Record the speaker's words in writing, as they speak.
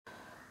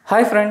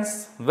Hi friends,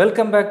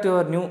 welcome back to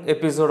our new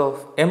episode of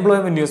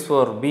Employment News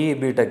for BE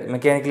BTech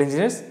Mechanical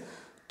Engineers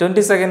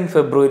 22nd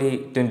February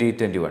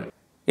 2021.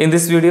 In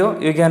this video,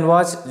 you can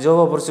watch job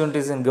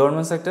opportunities in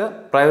government sector,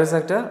 private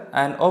sector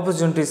and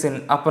opportunities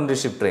in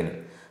apprenticeship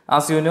training.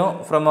 As you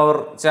know from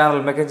our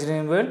channel Mech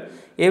Engineering World,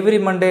 every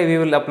Monday we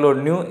will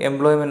upload new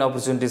employment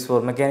opportunities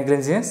for mechanical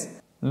engineers.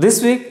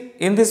 This week,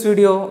 in this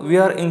video, we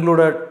are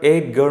included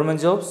 8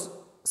 government jobs,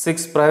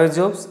 6 private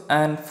jobs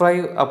and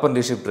 5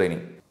 apprenticeship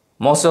training.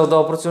 Most of the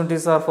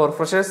opportunities are for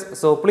freshers,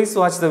 so please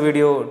watch the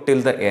video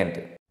till the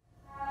end.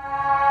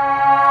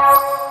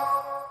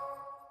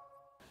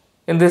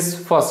 In this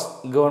first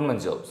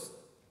government jobs.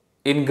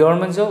 In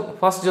government job,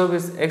 first job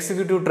is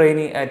executive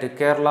trainee at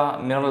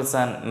Kerala Minerals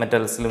and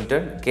Metals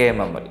Limited,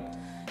 KMML.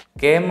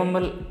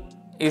 KMML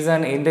is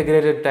an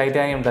integrated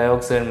titanium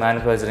dioxide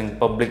manufacturing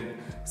public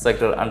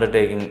sector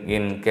undertaking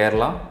in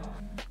Kerala.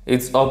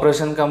 Its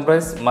operation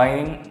comprises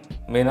mining,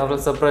 mineral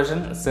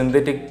separation,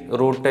 synthetic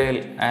rutile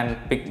and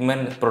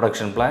pigment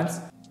production plants.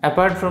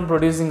 Apart from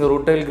producing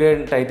rutile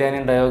grade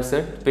titanium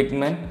dioxide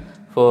pigment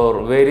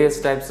for various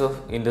types of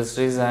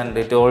industries, and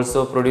it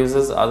also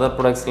produces other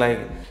products like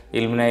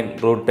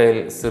ilmenite,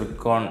 rutile,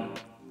 zircon,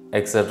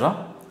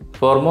 etc.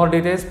 For more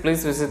details,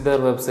 please visit their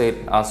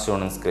website as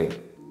shown on screen.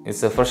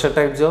 It's a fresher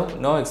type job,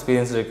 no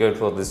experience required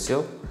for this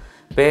job.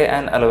 Pay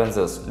and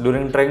allowances.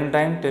 During training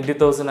time,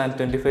 20,000 and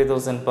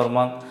 25,000 per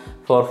month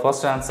for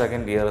first and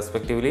second year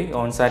respectively.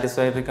 On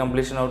satisfactory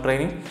completion of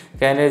training,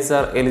 candidates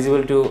are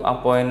eligible to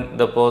appoint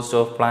the post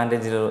of plant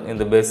engineer in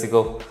the basic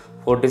of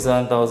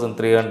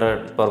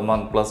 47,300 per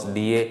month plus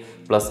DA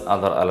plus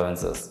other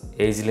allowances.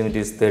 Age limit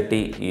is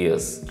 30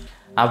 years.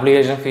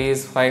 Application fee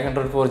is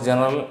 500 for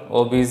general,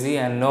 OBC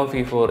and no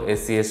fee for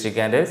SC/ST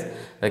candidates.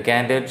 The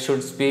candidate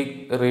should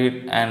speak,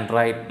 read and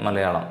write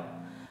Malayalam.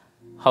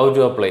 How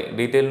to apply?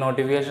 Detailed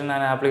notification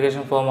and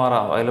application form are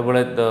available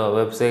at the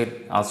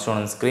website as shown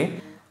on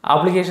screen.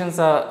 Applications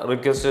are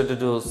requested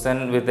to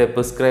send with a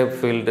prescribed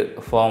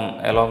filled form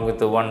along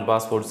with one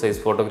passport size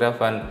photograph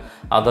and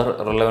other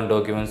relevant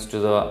documents to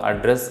the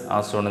address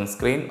as shown on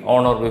screen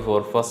on or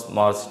before 1st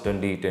March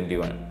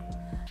 2021.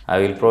 I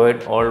will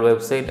provide all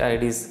website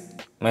IDs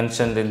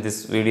mentioned in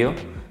this video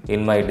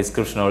in my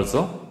description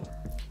also.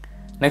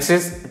 Next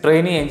is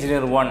Trainee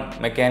Engineer 1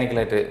 Mechanical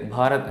at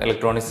Bharat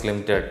Electronics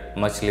Limited,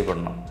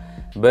 Machilipatnam.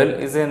 BEL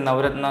is a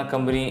Navaratna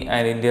company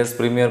and India's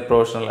premier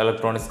professional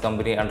electronics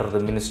company under the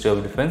Ministry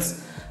of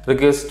Defence.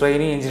 Requires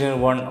Trainee Engineer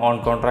 1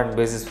 on contract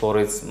basis for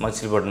its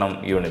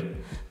Machilipatnam unit.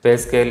 Pay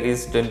scale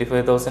is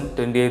 25,000,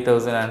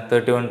 28,000 and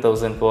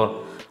 31,000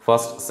 for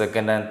first,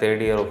 second and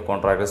third year of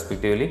contract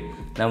respectively.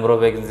 Number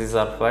of vacancies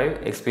are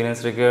 5.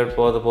 Experience required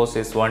for the post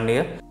is 1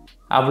 year.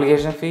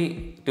 Application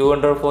fee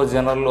 200 for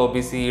general,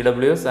 OBC,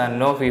 EWS and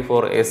no fee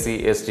for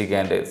SC/ST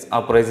candidates.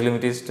 Upper age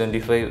limit is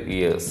 25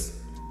 years.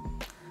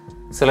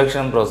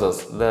 Selection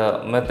process.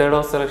 The method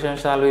of selection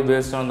shall be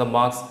based on the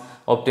marks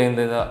obtained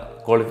in the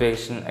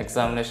qualification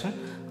examination,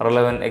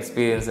 relevant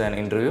experience and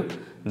interview.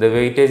 The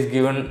weightage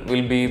given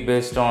will be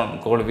based on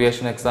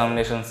qualification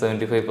examination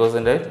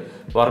 75%,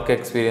 work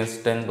experience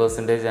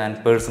 10%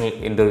 and personal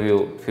interview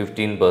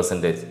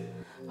 15%.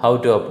 How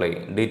to apply?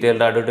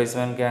 Detailed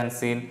advertisement can be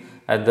seen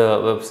at the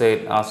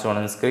website as shown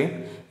on screen.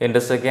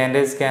 Interested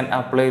candidates can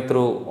apply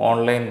through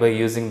online by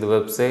using the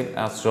website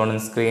as shown on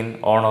screen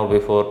on or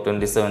before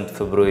 27th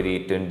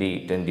February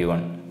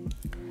 2021.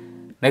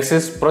 Next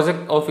is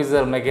Project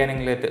Officer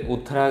Mechanical at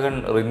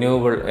Uttarakhand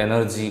Renewable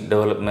Energy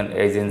Development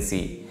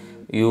Agency,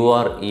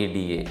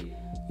 UREDA.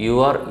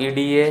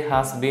 UREDA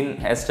has been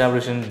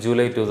established in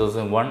July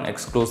 2001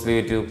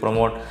 exclusively to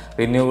promote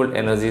renewable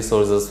energy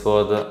sources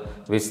for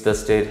which the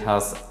state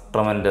has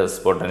tremendous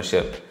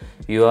potential.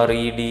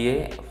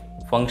 UREDA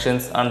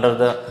functions under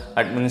the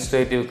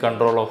administrative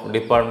control of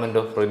Department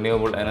of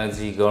Renewable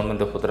Energy,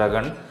 Government of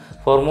Uttarakhand.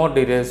 For more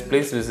details,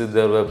 please visit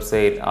their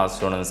website as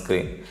shown on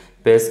screen.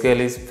 Pay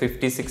scale is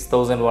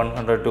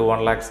 56,100 to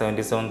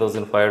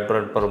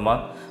 1,77,500 per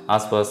month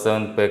as per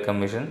 7th Pay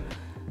Commission.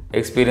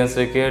 Experience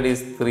required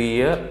is 3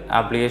 years.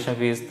 Application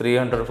fee is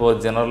 300 for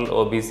general,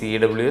 OBC,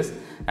 EWS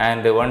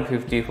and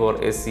 150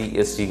 for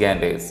SC/ST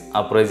candidates.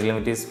 Upper age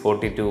limit is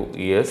 42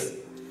 years.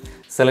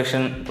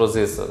 Selection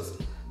procedures.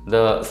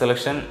 The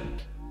selection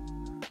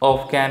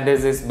of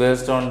candidates is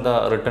based on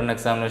the written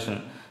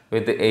examination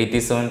with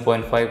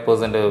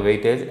 87.5% of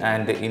weightage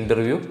and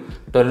interview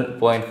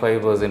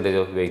 12.5%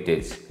 of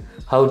weightage.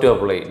 How to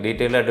apply?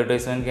 Detailed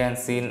advertisement can be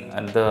seen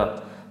at the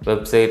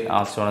website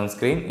as shown on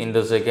screen.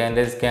 Interested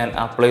candidates can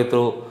apply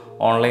through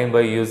online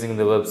by using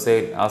the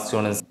website as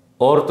shown on screen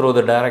or through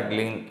the direct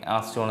link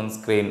as shown on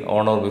screen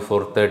on or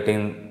before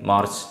 13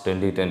 March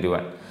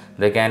 2021.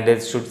 The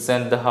candidates should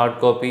send the hard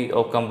copy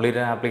of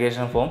completed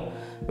application form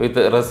with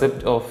the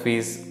receipt of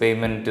fees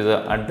payment to the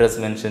address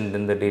mentioned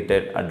in the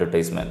detailed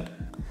advertisement.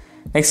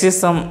 Next is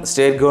some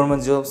state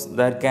government jobs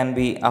that can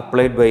be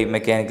applied by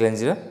mechanical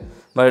engineer.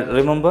 But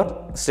remember,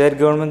 state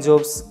government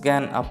jobs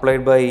can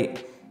applied by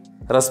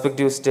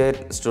respective state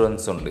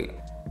students only.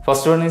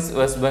 First one is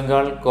West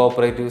Bengal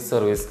Cooperative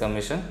Service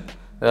Commission.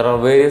 There are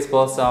various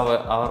posts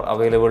are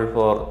available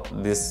for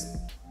this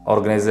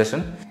organization.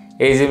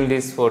 Age limit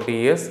is 40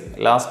 years.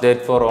 Last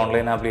date for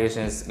online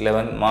application is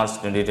 11 March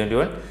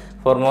 2021.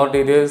 For more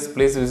details,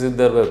 please visit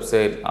their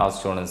website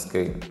as shown on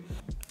screen.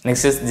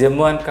 Next is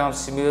Jammu and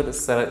Kashmir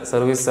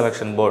Service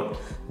Selection Board,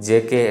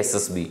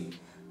 JKSSB.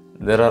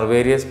 There are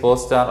various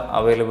posts are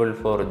available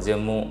for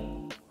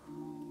Jammu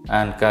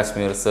and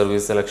Kashmir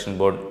Service Selection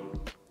Board.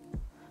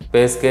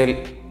 Pay scale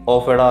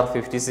offered are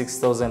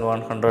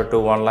 56,100 to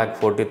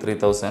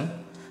 1,43,000.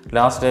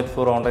 Last date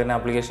for online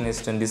application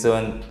is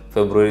 27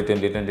 February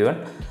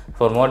 2021.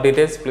 For more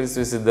details, please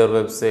visit their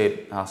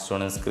website as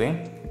shown on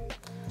screen.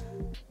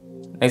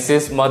 Next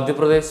is Madhya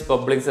Pradesh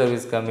Public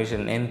Service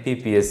Commission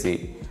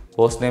MPPSC.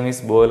 Post name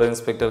is Boiler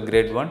Inspector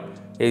Grade 1.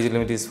 Age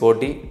limit is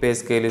 40. Pay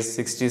scale is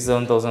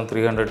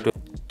 67,300 to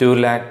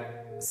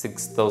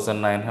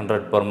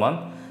 2,06,900 per month.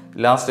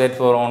 Last date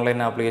for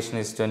online application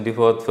is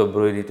 24th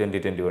February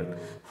 2021.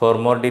 For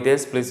more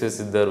details, please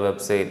visit their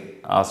website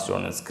as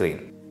shown on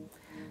screen.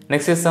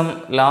 Next is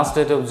some last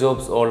date of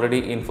jobs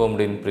already informed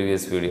in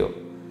previous video.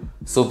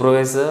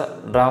 Supervisor,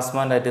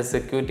 draftsman at a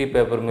security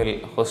paper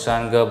mill,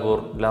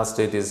 Hoshanganpur, last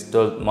date is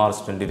 12th March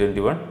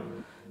 2021.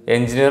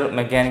 Engineer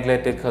mechanical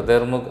at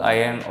Hyderabad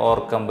Iron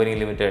Ore Company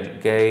Limited,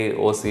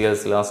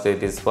 KIOCL's last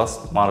date is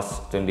 1st March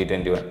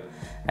 2021.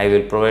 I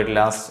will provide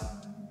last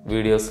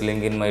video's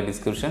link in my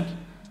description,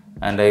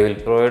 and I will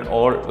provide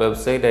all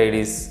website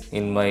IDs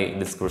in my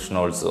description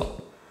also.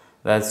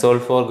 That's all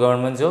for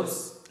government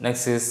jobs.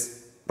 Next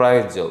is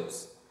private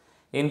jobs.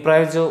 In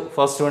private job,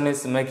 first one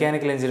is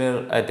mechanical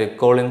engineer at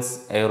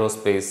Collins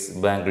Aerospace,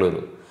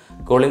 Bengaluru.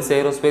 Collins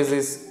Aerospace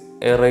is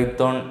a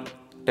Raytheon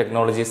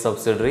technology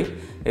subsidiary.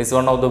 Is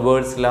one of the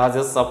world's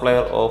largest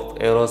supplier of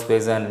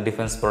aerospace and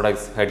defense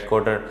products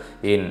headquartered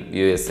in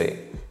USA.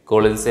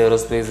 Collins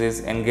Aerospace is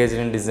engaged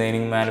in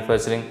designing,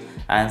 manufacturing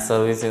and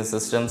servicing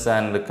systems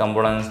and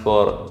components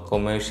for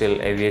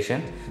commercial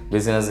aviation,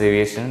 business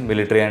aviation,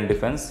 military and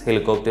defense,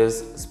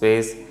 helicopters,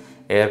 space,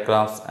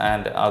 aircrafts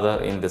and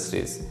other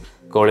industries.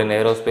 Collins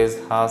Aerospace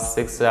has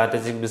 6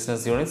 strategic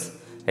business units: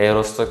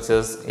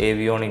 aerostructures,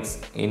 avionics,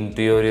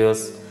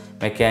 interiors,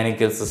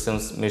 mechanical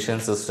systems, mission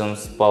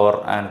systems,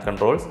 power and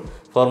controls.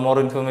 For more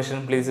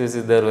information, please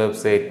visit their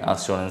website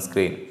as shown on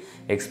screen.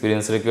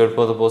 Experience required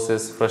for the post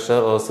is fresher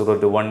or 0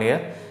 to 1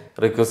 year.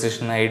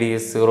 Requisition ID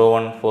is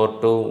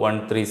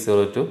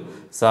 01421302.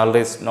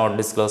 Salary is not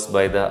disclosed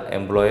by the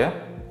employer.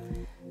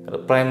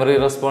 Primary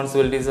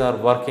responsibilities are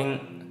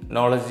working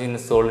knowledge in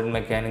solid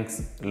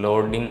mechanics,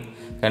 loading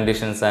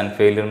conditions and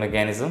failure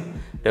mechanism,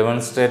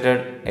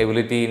 demonstrated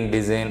ability in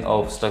design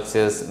of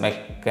structures,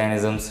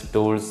 mechanisms,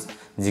 tools,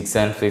 jigs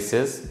and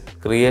fixtures,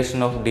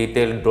 creation of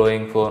detailed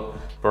drawing for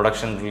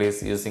production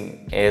release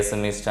using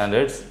ASME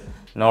standards,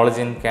 knowledge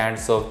in CAD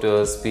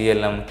softwares,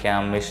 PLM,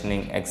 CAM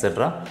machining,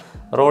 etc.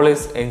 Role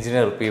is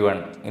engineer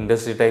P1.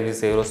 Industry type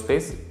is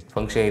aerospace.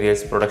 Function area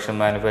is production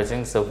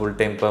manufacturing. So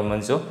full-time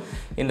permanent job.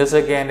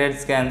 Industry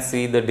candidates can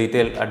see the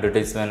detailed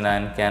advertisement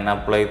and can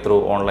apply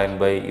through online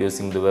by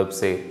using the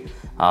website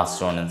as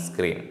shown on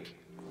screen.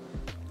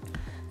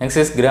 Next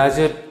is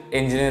graduate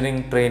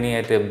engineering trainee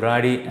at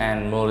BRADY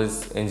and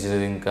Morris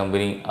Engineering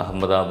Company,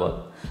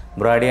 Ahmedabad.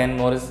 BRADY and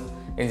Morris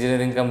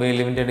Engineering Company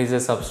Limited is a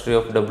subsidiary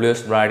of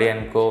W.S. Brady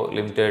and Co.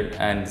 Limited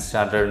and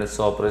started its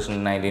operation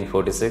in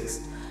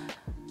 1946.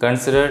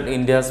 Considered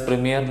India's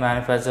premier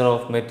manufacturer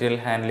of material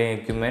handling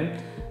equipment,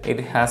 it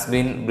has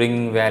been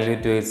bringing value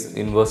to its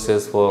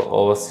investors for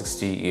over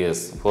 60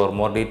 years. For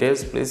more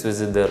details, please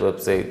visit their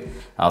website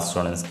as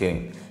shown on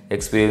screen.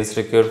 Experience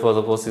required for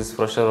the post is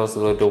fresher or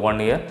 0 to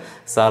 1 year.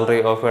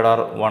 Salary offered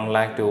are 1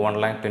 lakh to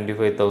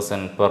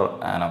 1,25,000 per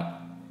annum.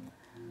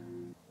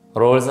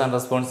 Roles and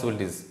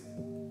responsibilities: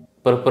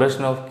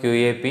 preparation of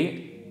QAP,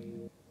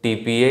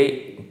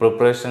 TPI,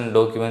 preparation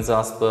documents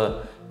as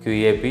per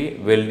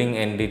QAP, welding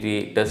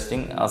entity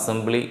testing,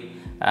 assembly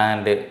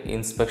and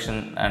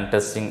inspection and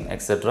testing,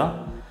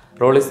 etc.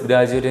 Role is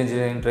graduate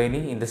engineering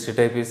trainee. Industry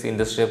type is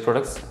industrial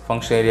products.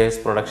 Function area is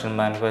production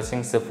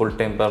manufacturing. It's a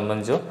full-time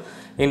permanent job.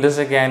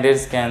 Industry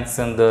candidates can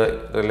send the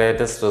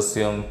latest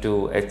resume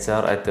to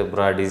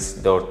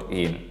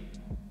hr@bradys.in.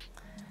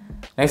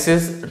 Next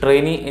is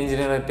trainee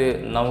engineer at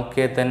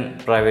NAVKETAN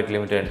Private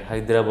Limited,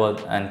 Hyderabad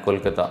and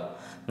Kolkata.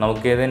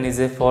 NAVKETAN is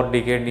a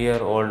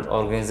 4-decade-year-old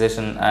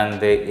organization and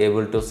they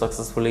able to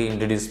successfully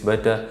introduce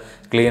better,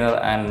 cleaner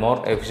and more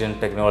efficient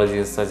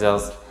technologies such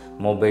as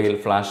mobile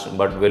flash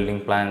butt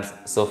welding plants,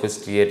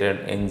 sophisticated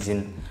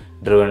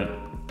engine-driven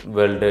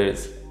welders,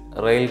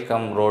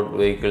 rail-cum-road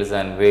vehicles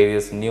and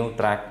various new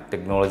track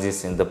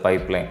technologies in the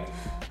pipeline.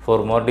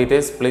 For more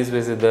details, please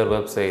visit their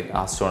website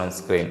as shown on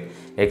screen.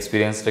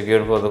 Experience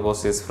required for the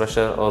post is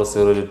fresher or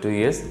 0 to 2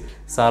 years.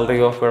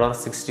 Salary offered are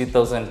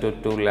 60,000 to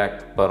 2 lakh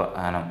per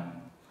annum.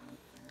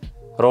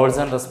 Roles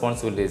and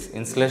responsibilities: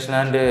 installation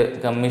and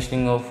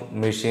commissioning of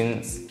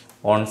machines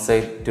on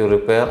site, to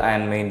repair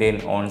and maintain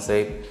on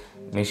site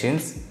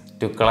machines,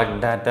 to collect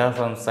data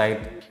from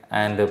site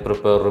and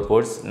prepare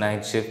reports,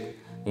 night shift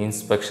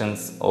inspections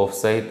off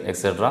site,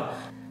 etc.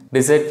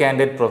 Decide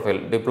candidate profile,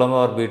 diploma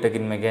or BTech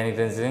in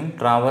mechanical engineering,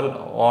 travel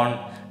on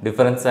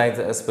different sites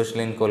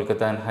especially in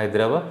Kolkata and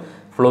Hyderabad,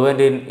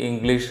 fluent in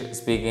English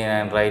speaking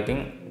and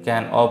writing,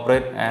 can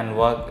operate and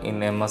work in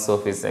MS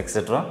Office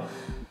etc.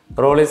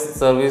 Role is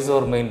service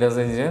or maintenance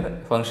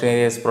engineer, function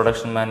area is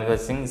production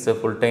manufacturing, is a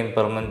full-time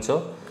permanent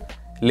job.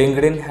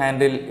 LinkedIn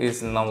handle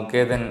is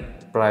NAVKETAN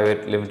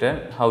Private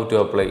Limited. How to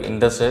apply?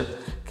 Interested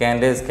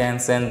candidates can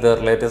send their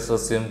latest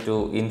resume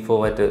to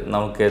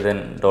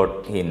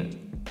info@navketan.in.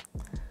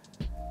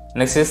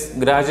 Next is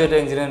graduate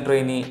engineering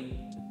trainee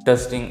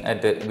testing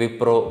at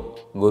WIPRO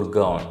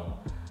Gurgaon.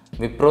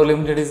 WIPRO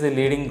Limited is a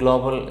leading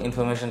global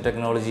information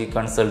technology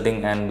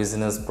consulting and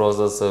business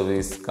process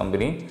service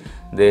company.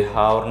 They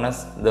harness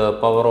the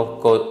power of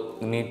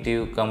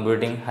cognitive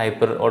computing,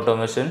 hyper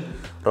automation,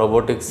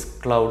 robotics,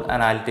 cloud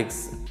analytics,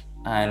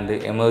 and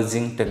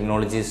emerging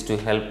technologies to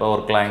help our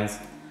clients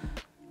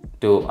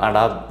to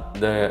adapt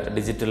the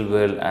digital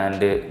world and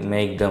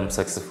make them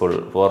successful.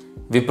 For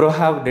WIPRO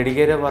have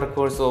dedicated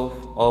workforce of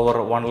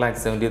over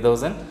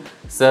 1,70,000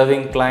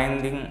 serving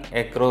clients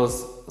across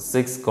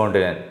 6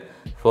 continents.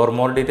 For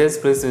more details,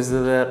 please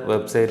visit their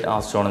website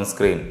as shown on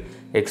screen.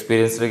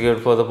 Experience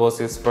required for the post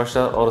is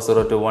fresher or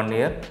 0 to 1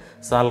 year.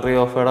 Salary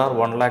offered are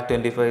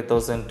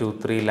 1,25,000 to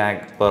 3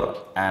 lakh per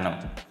annum.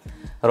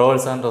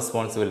 Roles and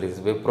responsibilities.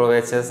 WIPRO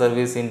HR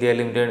Service India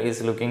Limited is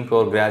looking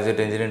for graduate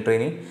engineering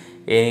trainee.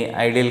 Any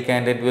ideal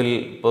candidate will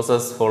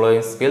possess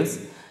following skills.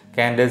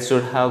 Candidates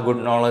should have good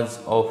knowledge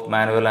of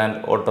manual and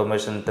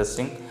automation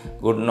testing,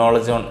 good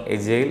knowledge on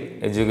Agile,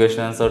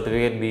 education and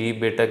certificate BE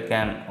BTech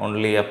can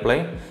only apply.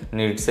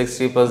 Need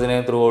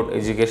 60% throughout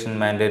education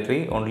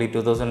mandatory. Only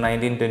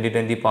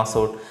 2019-2020 pass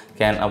out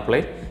can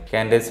apply.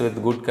 Candidates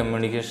with good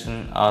communication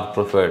are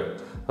preferred.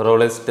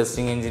 Role is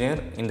testing engineer.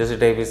 Industry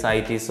type is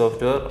IT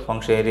software.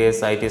 Function area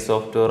is IT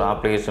software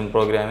application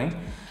programming.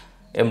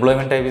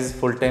 Employment type is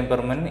full-time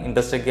permanent.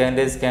 Interested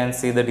candidates can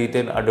see the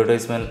detailed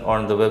advertisement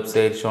on the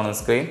website shown on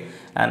screen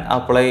and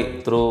apply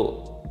through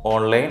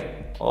online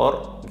or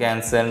can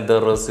send the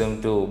resume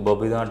to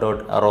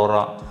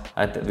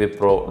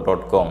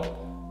babida.arora@wipro.com.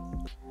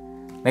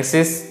 Next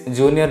is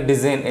Junior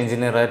Design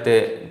Engineer at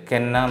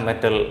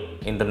Kennametal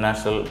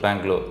International,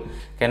 Bangalore.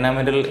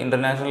 Kennametal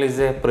International is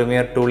a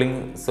premier tooling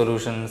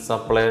solution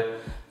supplier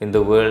in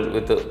the world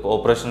with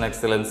operational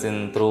excellence in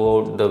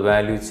throughout the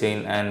value chain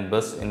and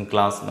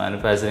best-in-class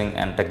manufacturing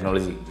and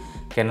technology.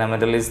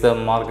 Kennametal is the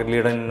market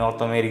leader in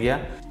North America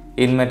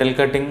in metal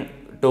cutting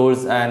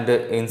tools and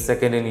in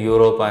second in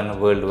Europe and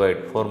worldwide.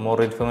 For more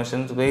information,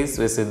 please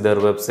visit their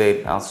website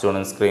as shown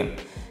on screen.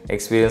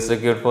 Experience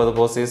required for the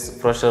post is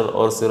fresher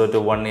or 0 to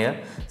 1 year.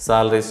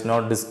 Salary is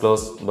not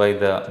disclosed by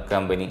the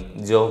company.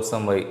 Job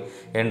summary: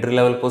 entry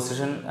level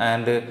position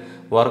and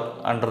work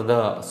under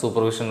the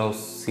supervision of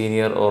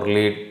senior or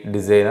lead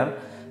designer.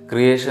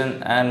 Creation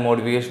and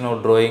modification of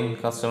drawing,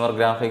 customer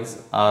graphics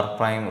are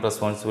prime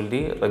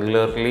responsibility.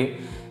 Regularly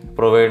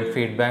provide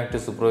feedback to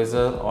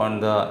supervisor on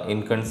the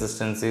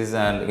inconsistencies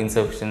and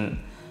insufficient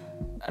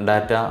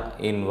data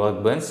in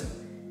workbench.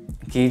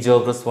 Key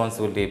job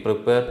responsibility: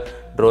 prepare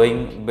drawing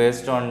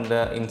based on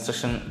the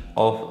instruction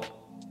of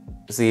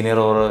senior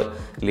or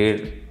lead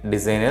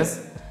designers.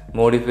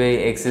 Modify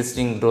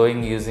existing drawing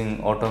using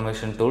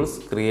automation tools.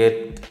 Create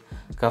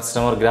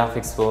customer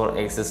graphics for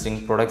existing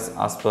products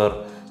as per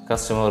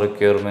customer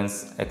requirements,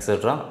 etc.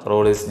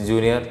 Role is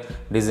Junior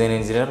Design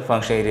Engineer.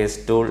 Function area is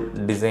tool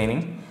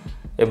designing.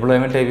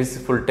 Employment type is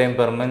full-time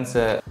permanent.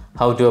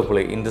 How to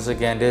apply? Interested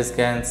candidates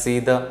can see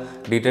the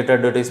detailed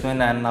advertisement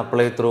and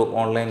apply through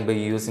online by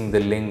using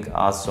the link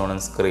as shown on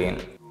screen.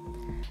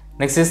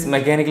 Next is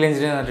Mechanical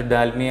Engineer at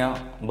Dalmia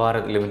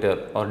Bharat Limited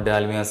or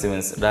Dalmia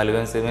Cements.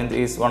 Dalmia Cement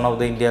is one of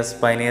the India's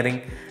pioneering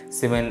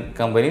cement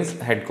companies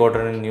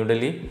headquartered in New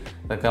Delhi.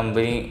 The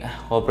company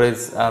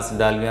operates as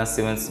Dalmia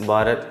Cements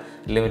Bharat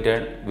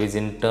Limited, which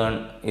in turn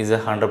is a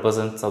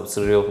 100%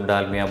 subsidiary of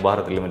Dalmia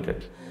Bharat Limited.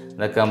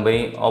 The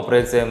company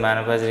operates a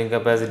manufacturing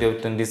capacity of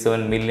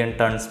 27 million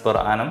tons per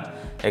annum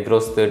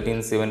across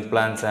 13 cement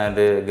plants and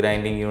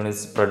grinding units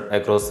spread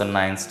across the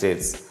 9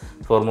 states.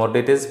 For more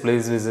details,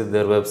 please visit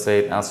their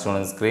website as shown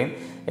on screen.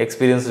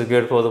 Experience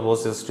required for the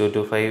post is 2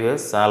 to 5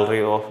 years.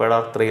 Salary offered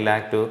are 3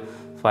 lakh to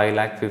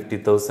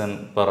 5,50,000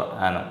 per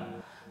annum.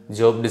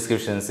 Job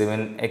description: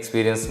 cement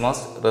experience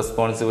must.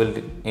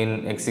 Responsibility in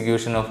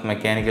execution of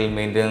mechanical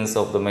maintenance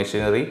of the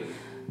machinery.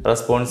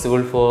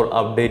 Responsible for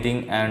updating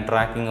and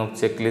tracking of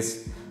checklists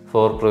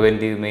for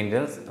preventive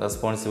maintenance.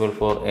 Responsible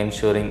for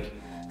ensuring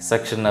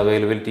section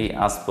availability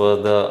as per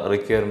the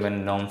requirement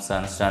norms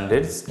and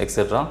standards, etc.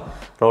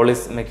 Role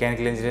is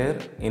mechanical engineer.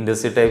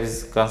 Industry type is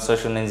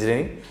construction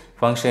engineering.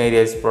 Function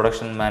area is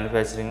production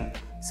manufacturing.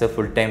 It's a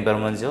full-time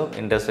permanent job.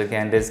 Interested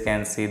candidates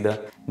can see the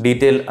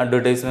detailed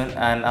advertisement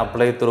and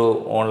apply through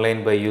online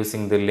by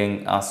using the link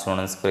as shown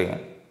on screen.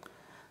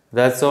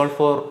 That's all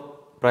for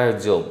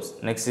private jobs.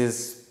 Next is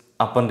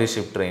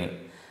apprenticeship training.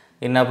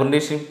 In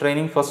apprenticeship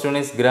training, first one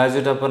is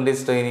graduate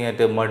apprentice training at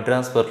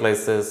MADRAS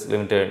FERTILIZERS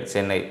Limited,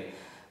 Chennai.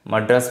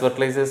 MADRAS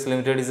Fertilizers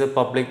Limited is a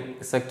public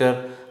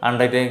sector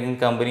undertaking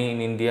company in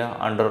India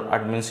under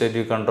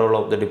administrative control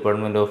of the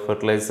Department of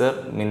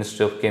Fertilizer,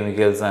 Ministry of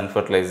Chemicals and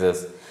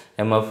Fertilizers.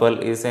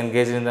 MFL is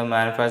engaged in the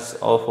manufacture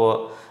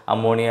of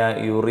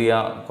ammonia,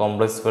 urea,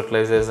 complex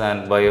fertilizers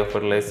and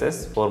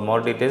biofertilizers. For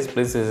more details,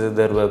 please visit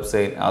their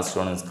website as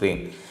shown on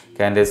screen.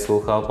 Candidates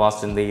who have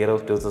passed in the year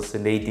of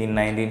 2018,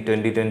 19,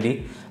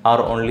 2020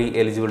 are only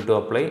eligible to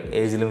apply.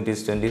 Age limit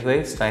is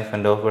 25.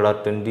 Stipend offered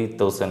are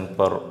 20,000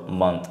 per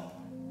month.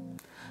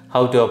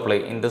 How to apply?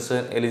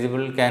 Interested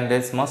eligible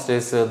candidates must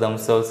register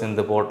themselves in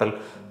the portal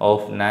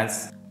of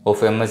NATS of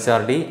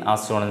MHRD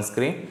as shown on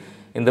screen.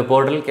 In the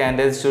portal,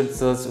 candidates should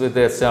search with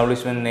the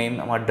establishment name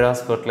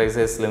MADRAS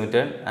Fertilizers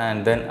Limited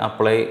and then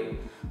apply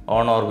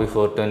on or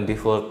before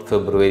 24th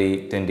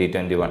February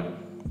 2021.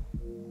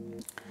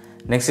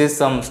 Next is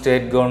some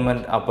state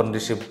government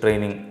apprenticeship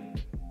training.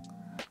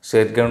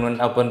 State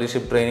government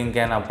apprenticeship training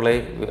can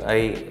apply by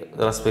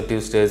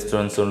respective state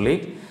students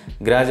only.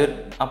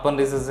 Graduate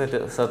apprentices at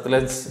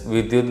Satluj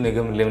Vidyut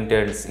Nigam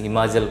Limited,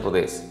 Himachal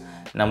Pradesh.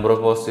 Number of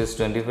posts is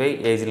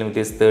 25, age limit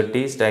is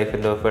 30,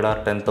 stipend offered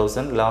are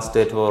 10,000. Last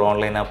date for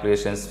online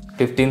applications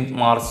 15th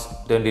March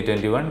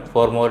 2021.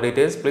 For more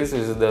details, please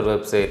visit their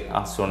website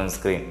as shown on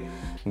screen.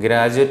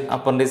 Graduate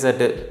apprentice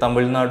at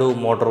Tamil Nadu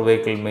Motor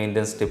Vehicle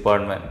Maintenance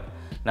Department.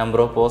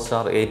 Number of posts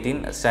are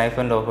 18,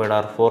 stipend offered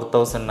are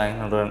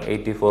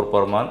 4,984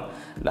 per month.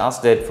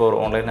 Last date for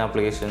online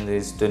application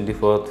is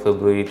 24th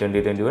February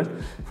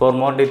 2021. For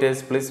more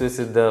details, please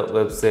visit the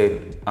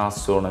website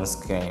as shown on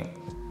screen.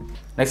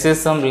 Next is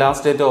some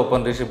last date of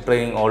apprenticeship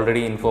training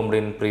already informed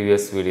in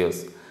previous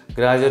videos.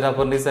 Graduate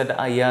apprentice at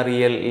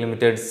IREL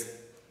Limited's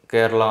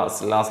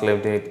Kerala's last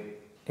date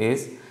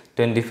is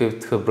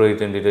 25th February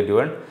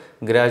 2021.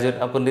 Graduate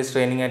apprentice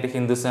training at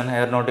Hindustan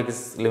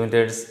Aeronautics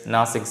Limited's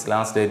Nasik's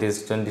last date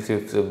is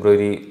 25th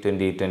February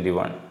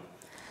 2021.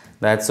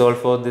 That's all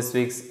for this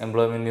week's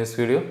employment news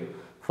video.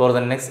 For the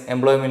next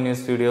employment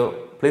news video,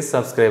 please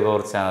subscribe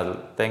our channel.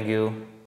 Thank you.